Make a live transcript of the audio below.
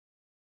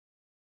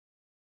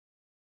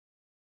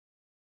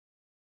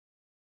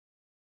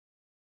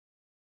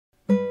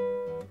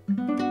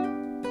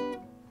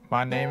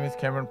My name is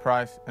Cameron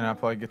Price and I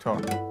play guitar.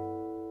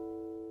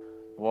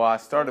 Well, I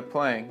started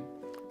playing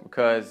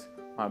because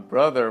my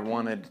brother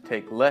wanted to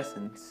take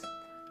lessons,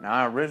 and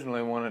I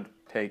originally wanted to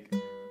take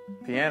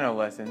piano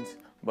lessons,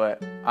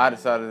 but I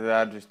decided that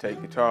I'd just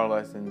take guitar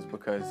lessons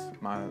because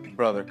my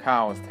brother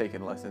Kyle was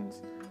taking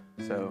lessons,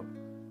 so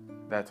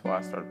that's why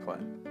I started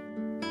playing.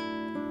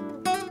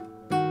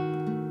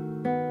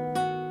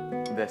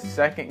 The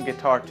second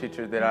guitar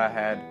teacher that I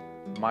had,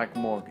 Mike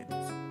Morgan.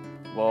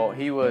 Well,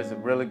 he was a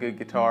really good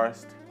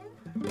guitarist,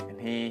 and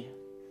he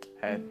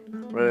had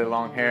really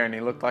long hair and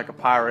he looked like a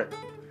pirate,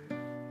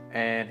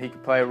 and he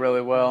could play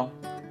really well,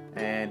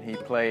 and he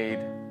played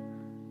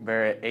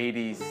very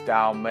 80s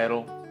style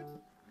metal.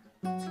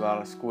 It's a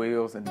lot of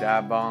squeals and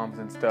dive bombs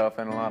and stuff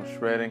and a lot of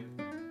shredding,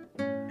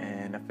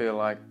 and I feel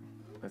like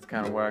that's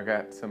kind of where I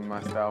got some of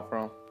my style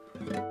from.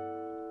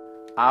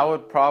 I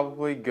would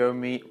probably go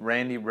meet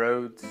Randy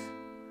Rhoads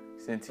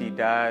since he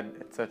died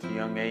at such a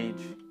young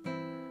age,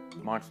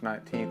 March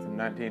 19th of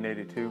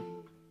 1982.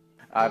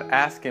 I'd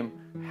ask him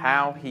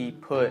how he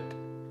put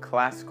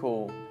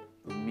classical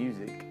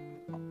music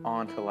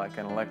onto like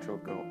an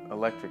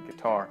electric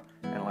guitar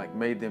and like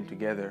made them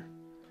together,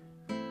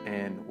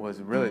 and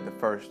was really the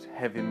first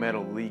heavy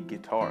metal lead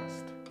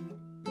guitarist.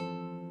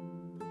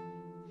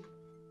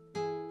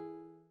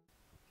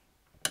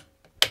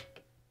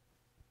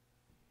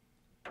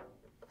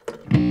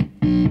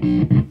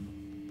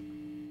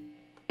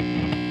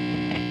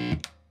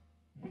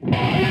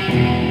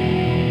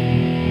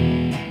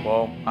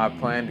 Well, I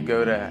plan to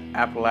go to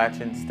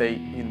Appalachian State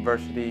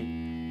University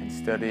and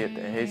study at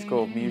the Hay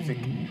School of Music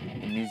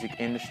and Music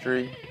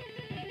Industry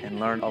and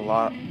learn a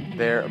lot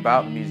there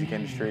about the music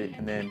industry,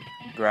 and then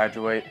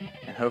graduate,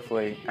 and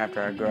hopefully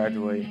after I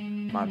graduate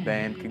my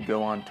band could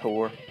go on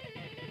tour.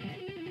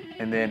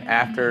 And then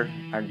after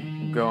I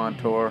go on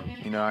tour,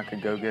 I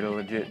could go get a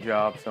legit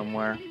job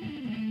somewhere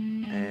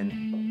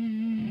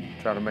and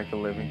try to make a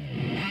living.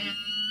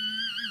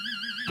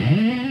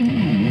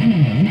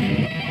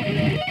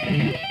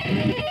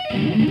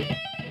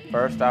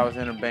 First, I was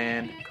in a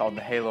band called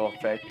the Halo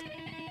Effect,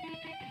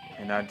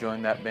 and I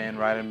joined that band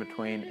right in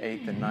between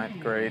 8th and 9th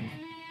grade.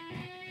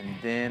 And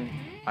then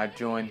I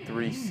joined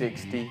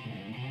 360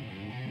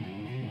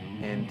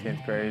 in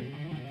 10th grade.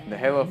 The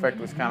Halo Effect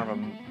was kind of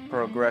a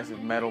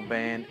progressive metal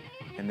band,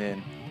 and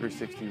then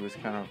 360 was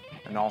kind of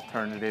an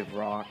alternative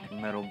rock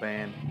metal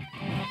band.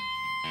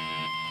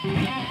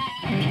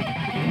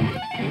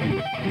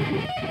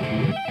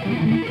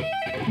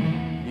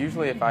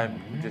 Usually if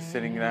I'm just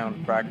sitting down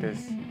to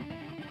practice,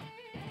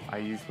 I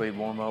usually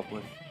warm up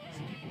with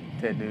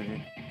Ted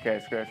Nugent,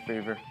 Cat Scratch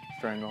Fever,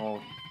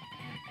 Stranglehold,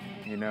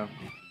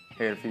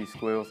 hit a few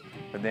squeals.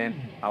 But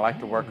then I like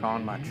to work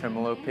on my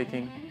tremolo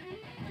picking,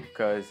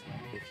 because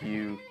if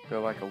you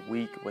go like a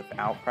week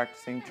without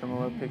practicing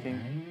tremolo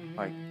picking,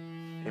 like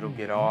it'll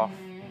get off.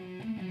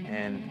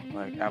 And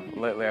like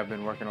lately I've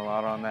been working a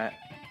lot on that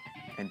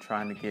and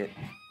trying to get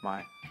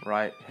my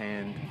right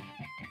hand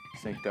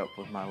synced up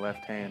with my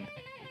left hand,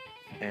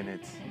 and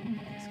it's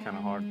kind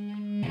of hard.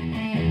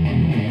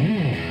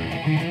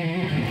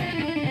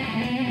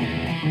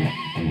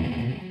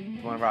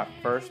 Whenever I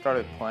first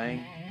started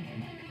playing,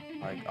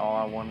 like all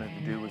I wanted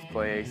to do was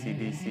play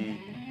AC/DC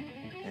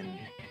and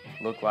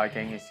look like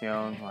Angus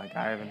Young. Like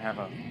I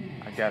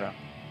got a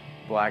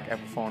black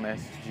Epiphone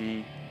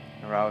SG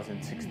whenever I was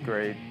in 6th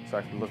grade, so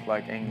I could look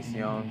like Angus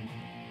Young.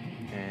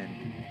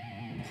 And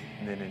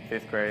then in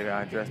 5th grade,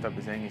 I dressed up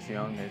as Angus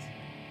Young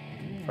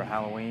for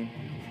Halloween,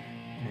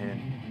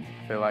 and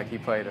I feel like he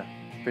played a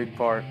big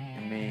part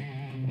in me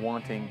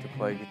wanting to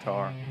play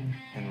guitar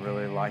and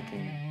really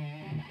liking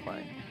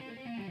playing.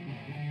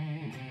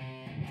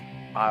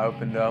 I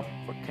opened up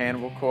for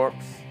Cannibal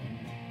Corpse,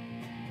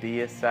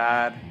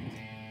 Deicide,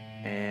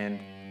 and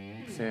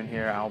soon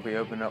here I'll be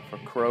opening up for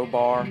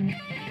Crowbar.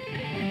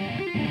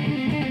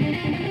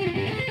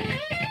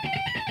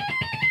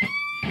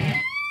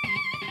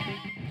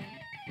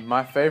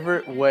 My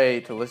favorite way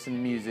to listen to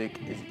music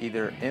is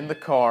either in the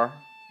car,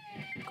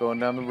 going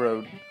down the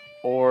road,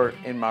 or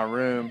in my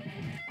room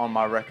on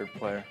my record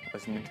player,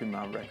 listening to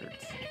my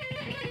records.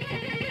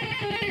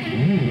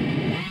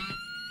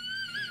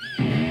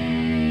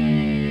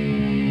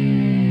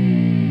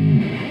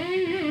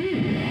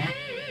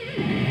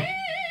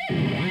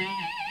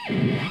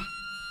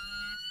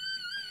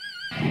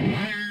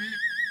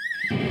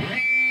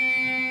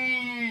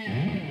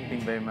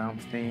 Yngwie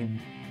Malmsteen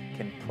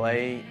can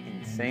play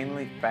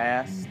insanely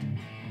fast,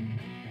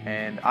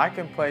 and I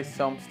can play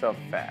some stuff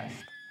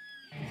fast,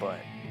 but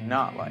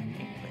not like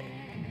Yngwie.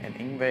 And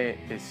Yngwie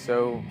is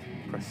so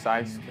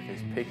precise with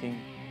his picking,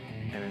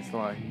 and it's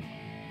like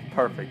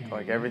perfect.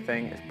 Like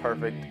everything is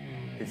perfect.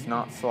 It's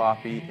not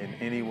sloppy in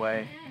any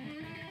way.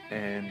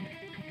 And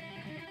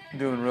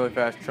doing really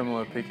fast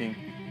tremolo picking,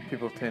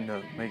 people tend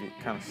to make it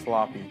kind of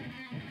sloppy,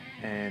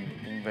 and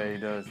Yngwie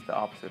does the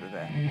opposite of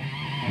that.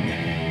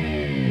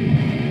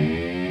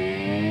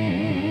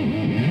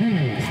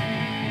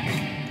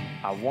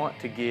 I want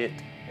to get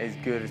as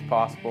good as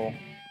possible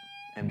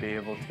and be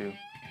able to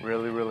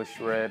really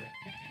shred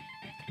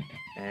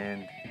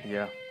and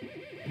Yeah.